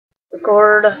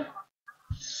Record.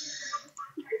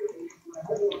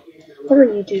 Hello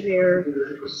YouTube here.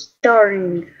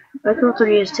 Starting Michael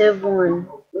 3 is Tiv 1,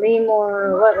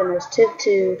 Lemore 11 is Tiv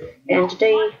 2, and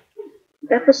today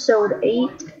episode 8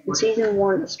 in season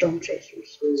 1 of Storm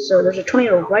Chasers. So there's a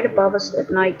tornado right above us at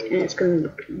night, and it's going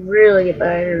to really get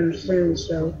better soon.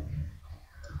 So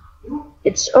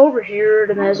it's over here,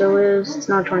 the mezzo is. It's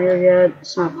not a tornado yet.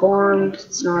 It's not formed.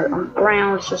 It's not on the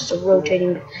ground. It's just a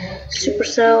rotating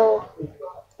supercell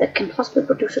that can possibly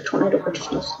produce a tornado, but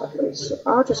just most likely. So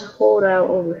I'll just hold out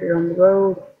over here on the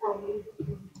road.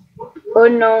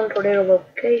 Unknown tornado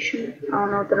location. I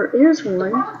don't know if there is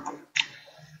one.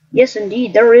 Yes,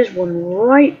 indeed, there is one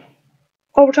right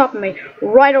over top of me.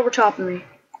 Right over top of me.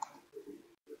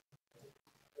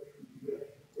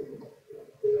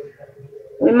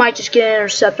 We might just get an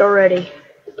intercept already.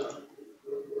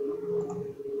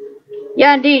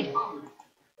 Yeah, indeed.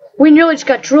 We nearly just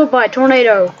got drilled by a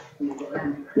tornado.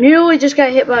 Nearly just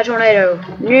got hit by a tornado.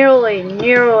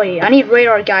 Nearly. I need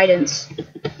radar guidance.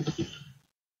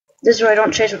 This is why I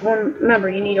don't chase with one. Remember,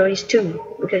 you need at least two.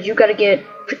 Because you gotta get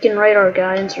freaking radar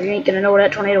guidance or you ain't gonna know where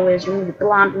that tornado is. You're gonna be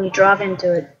blind when you drive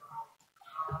into it.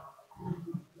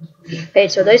 Hey,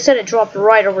 so they said it dropped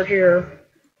right over here.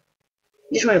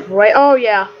 Just went right. Oh,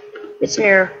 yeah. It's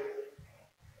near.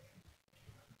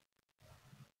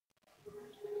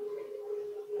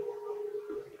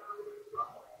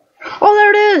 Oh,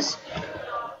 there it is!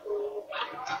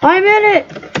 I'm in it!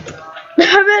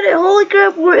 I'm in it! Holy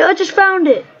crap! I just found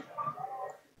it!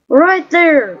 Right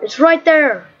there! It's right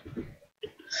there!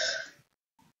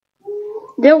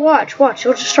 They'll watch.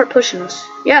 It'll just start pushing us.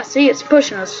 Yeah, see? It's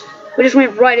pushing us. We just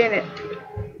went right in it.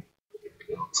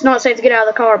 It's not safe to get out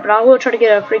of the car, but I will try to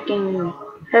get a freaking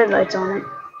headlights on it.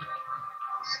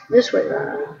 This way,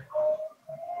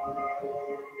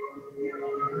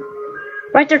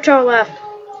 right there to our left.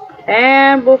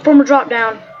 And we'll form a drop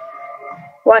down.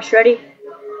 Watch, ready?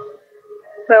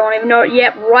 I don't even know it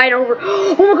yet. Right over.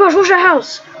 Oh my gosh, what's that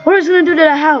house? What is it gonna do to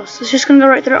that house? It's just gonna go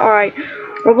right there. Alright.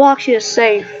 Roblox is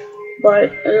safe.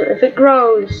 But if it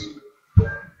grows,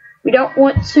 we don't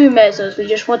want two mezzos. We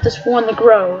just want this one to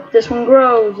grow. If this one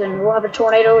grows, then we'll have a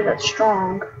tornado that's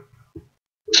strong.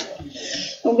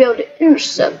 We'll be able to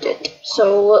intercept it.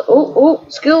 So,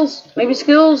 skills. Maybe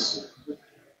skills.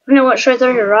 You know what's right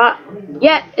there, right?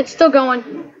 Yeah, it's still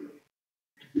going.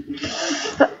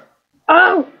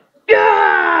 Oh!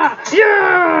 Yeah!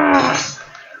 Yeah!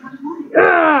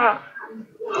 Yeah!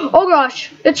 Oh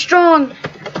gosh, it's strong.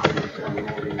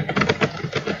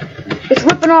 It's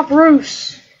ripping off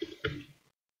roofs.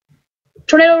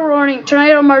 Tornado warning,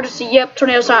 tornado emergency, yep,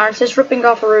 tornado sirens. It's ripping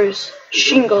off roofs.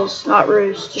 Shingles, not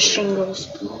roofs, just shingles.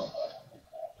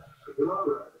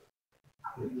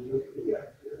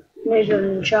 There's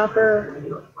a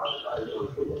chopper.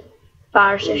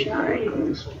 Fire station already.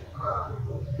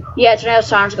 Yeah, tornado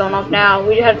sirens going off now.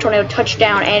 We had a tornado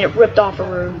touchdown and it ripped off a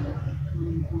roof.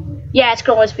 Yeah, it's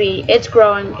growing speed. It's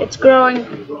growing. It's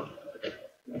growing.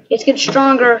 It's getting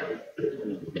stronger.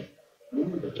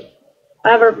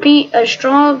 I repeat, a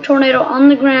strong tornado on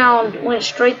the ground went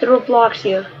straight through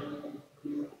Robloxia.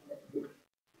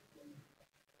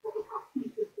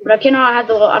 But I cannot have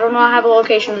I don't know how to have a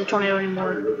location of the tornado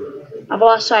anymore. I've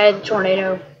lost sight of the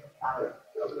tornado.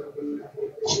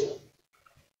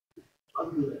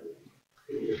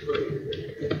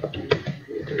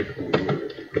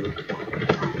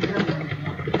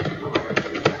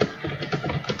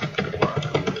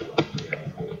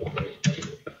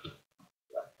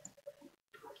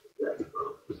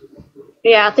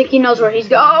 Yeah, I think he knows where he's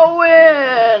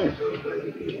going.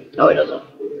 No, he doesn't.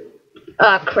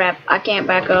 Ah, crap. I can't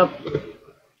back up.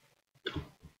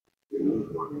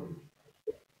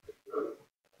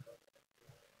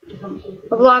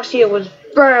 Robloxia was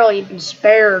barely even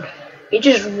spared. It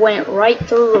just went right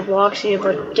through Robloxia,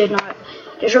 but did not.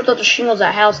 Just ripped up the shingles of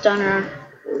that house down there.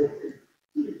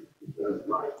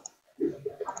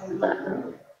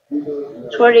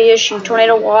 That's what the issue.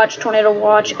 Tornado watch, a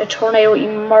tornado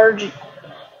emergency.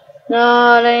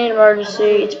 No, it ain't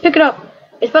emergency. It's picking up.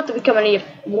 It's about to become an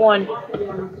EP1.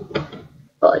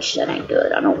 Fudge, that ain't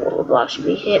good. I don't want Roblox should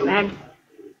be hit, man.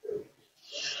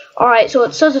 Alright, so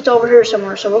it says it's over here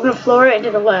somewhere, so we're gonna floor it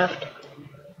into the left.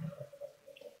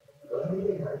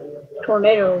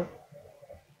 Tornado.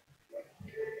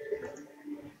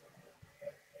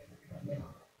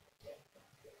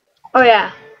 Oh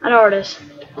yeah, I know where it is.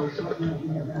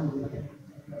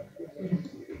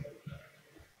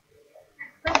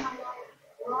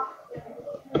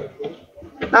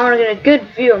 I'm gonna get a good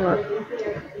view of it.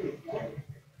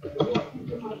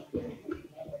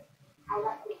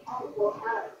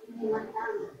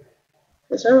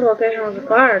 This other location was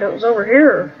acquired. It was over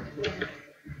here.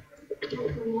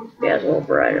 Yeah, it's a little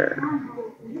brighter.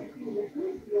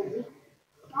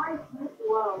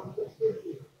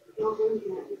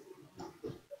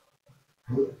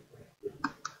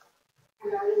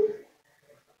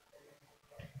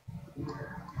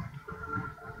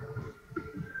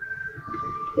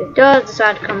 It does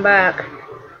decide to come back.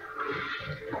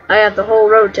 I have the whole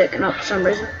road taken up for some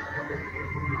reason.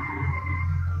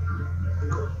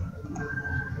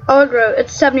 Oh,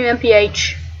 it's 70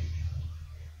 mph.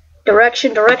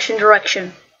 Direction, direction,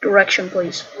 direction. Direction,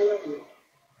 please.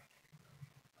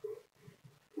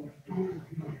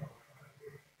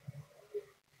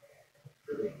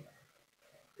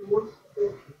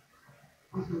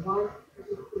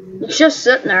 It's just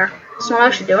sitting there. It's not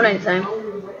actually doing anything.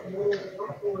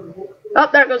 Oh,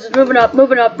 there it goes. It's moving up,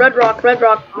 moving up. Red rock, red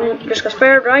rock. Just got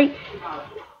spared, right?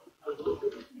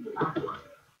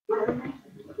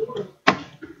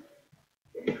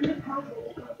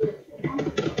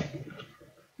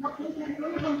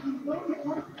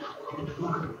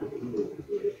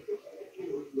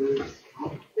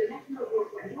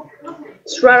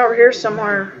 It's right over here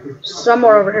somewhere.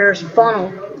 Somewhere over here is a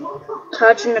funnel.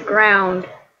 Touching the ground.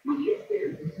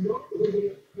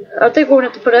 I think we're going to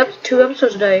have to put up 2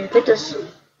 episodes a day. I think this,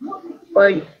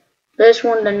 well, this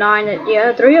one, the 9,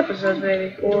 yeah, 3 episodes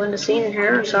maybe. We'll end the season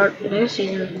here and start the new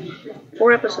season.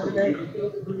 4 episodes a day.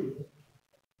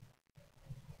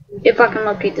 If I can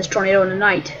locate this tornado in the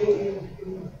night.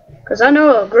 Because I know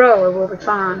it'll grow or we'll be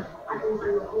fine.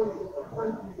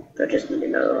 I just need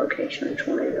another location of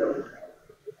tornado.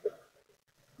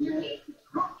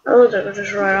 Oh, that was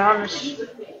just right on us.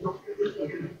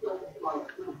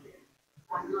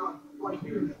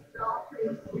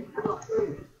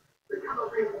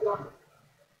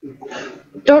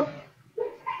 Don't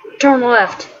turn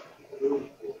left.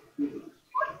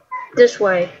 This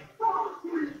way.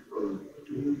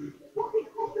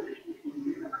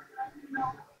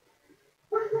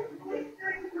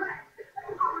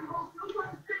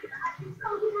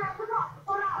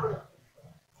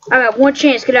 I got one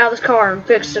chance to get out of this car and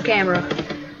fix the camera.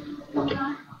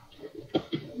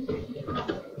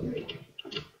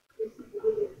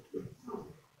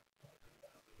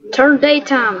 Turn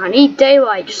daytime. I need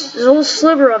daylight. Just a little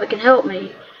sliver of it can help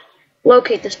me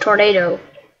locate this tornado.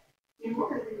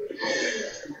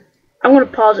 I'm going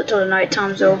to pause it till the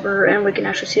nighttime's over and we can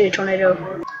actually see the tornado.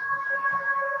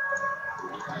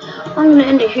 I'm going to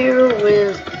end it here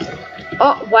with...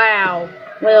 Oh, wow.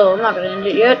 Well, I'm not going to end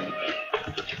it yet.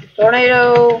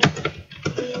 Tornado.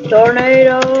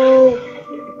 Tornado.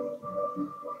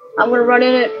 I'm going to run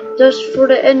in it just for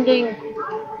the ending.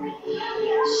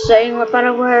 Saying what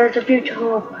I wear to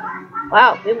beautiful.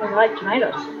 Wow, people like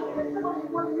tornadoes.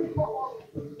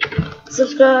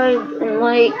 Subscribe and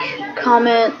like,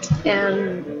 comment,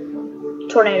 and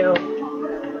tornado.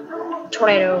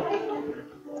 Tornado.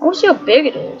 I want to see how big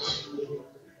it is.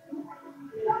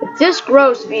 If this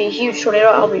grows to be a huge tornado,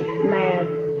 I'll be mad.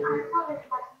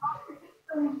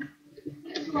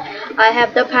 I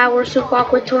have the power to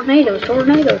walk with tornadoes.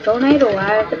 Tornado, tornado.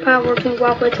 I have the power to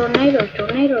walk with tornadoes.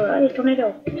 Tornado, hey,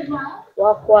 tornado.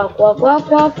 Walk, walk, walk,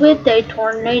 walk, walk with a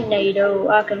tornado.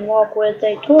 I can walk with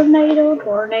a tornado,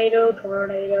 tornado,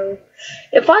 tornado.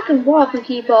 If I can walk and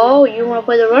keep all, you want to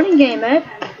play the running game, eh?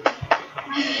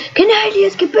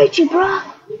 Canadians can beat you, bruh.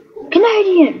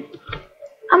 Canadian.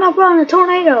 I'm out running a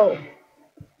tornado.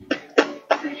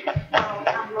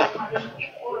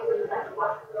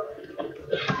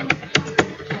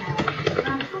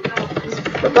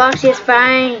 Roblox is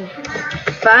fine.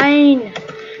 Fine.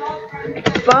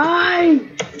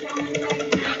 Fine.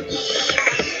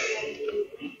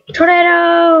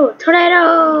 Tornado!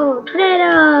 Tornado!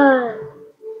 Tornado!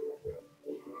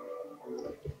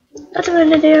 That's what I'm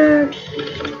gonna do.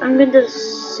 I'm going to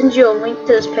send you a link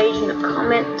to this page in the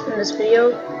comment in this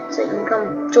video so you can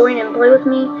come join and play with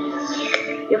me.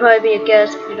 You'll probably be a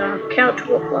guest if you don't have an account to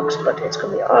Roblox, but it's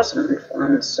going to be awesome and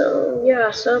fun. So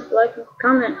yeah, sub, like, and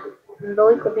comment. And the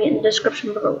link will be in the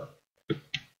description below.